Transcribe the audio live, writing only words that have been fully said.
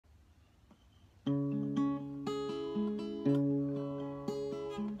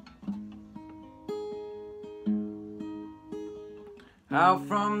Out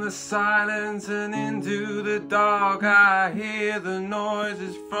from the silence and into the dark, I hear the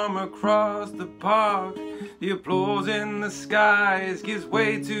noises from across the park. The applause in the skies gives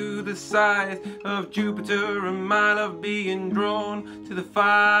way to the sight of Jupiter, a mile of being drawn to the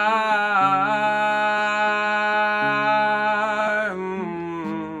fire.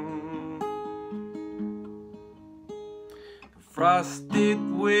 The frosted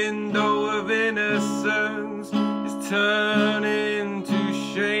window of innocence is turning to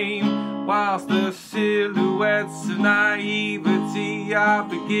shame, whilst the silhouettes of naivety are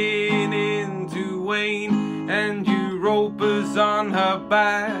beginning to wane. And Europa's on her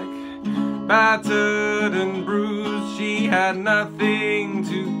back, battered and bruised. She had nothing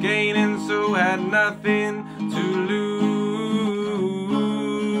to gain and so had nothing to lose.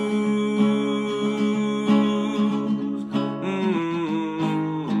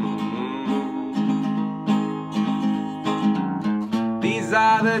 These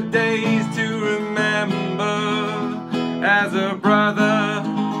are the days to remember, as a brother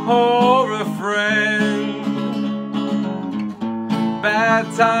or a friend. Bad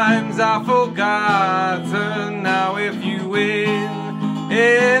times are forgotten now if you win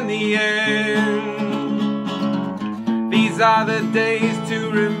in the end. These are the days to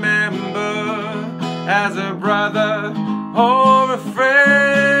remember, as a brother or a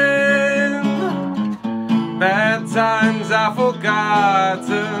friend. Bad times are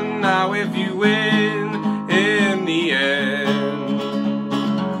forgotten now if you win in the end.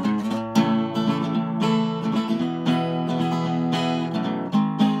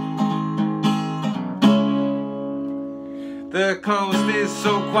 The coast is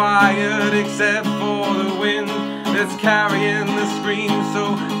so quiet except for the wind that's carrying the scream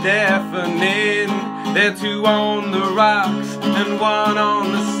so deafening. There are two on the rocks and one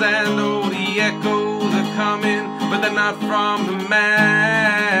on the sand. Oh, the echoes are coming, but they're not from the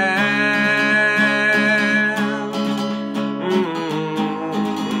man.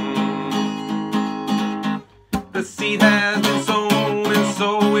 The seed has been sown and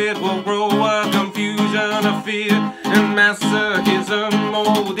so it will grow, a confusion of fear and masochism.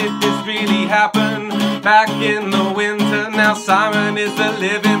 Oh, did this really happen back in the winter? Now Simon is the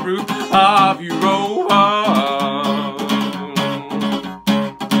living proof of Europa.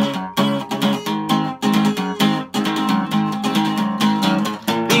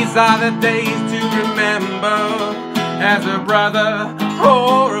 These are the days to remember, as a brother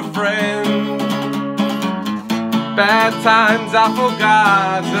or a friend. Bad times are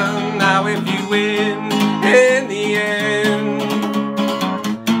forgotten now if you win in the end.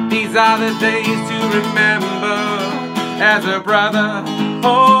 These are the days to remember, as a brother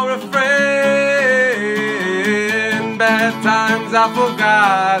or a friend. Bad times are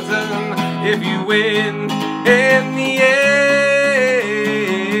forgotten if you win in the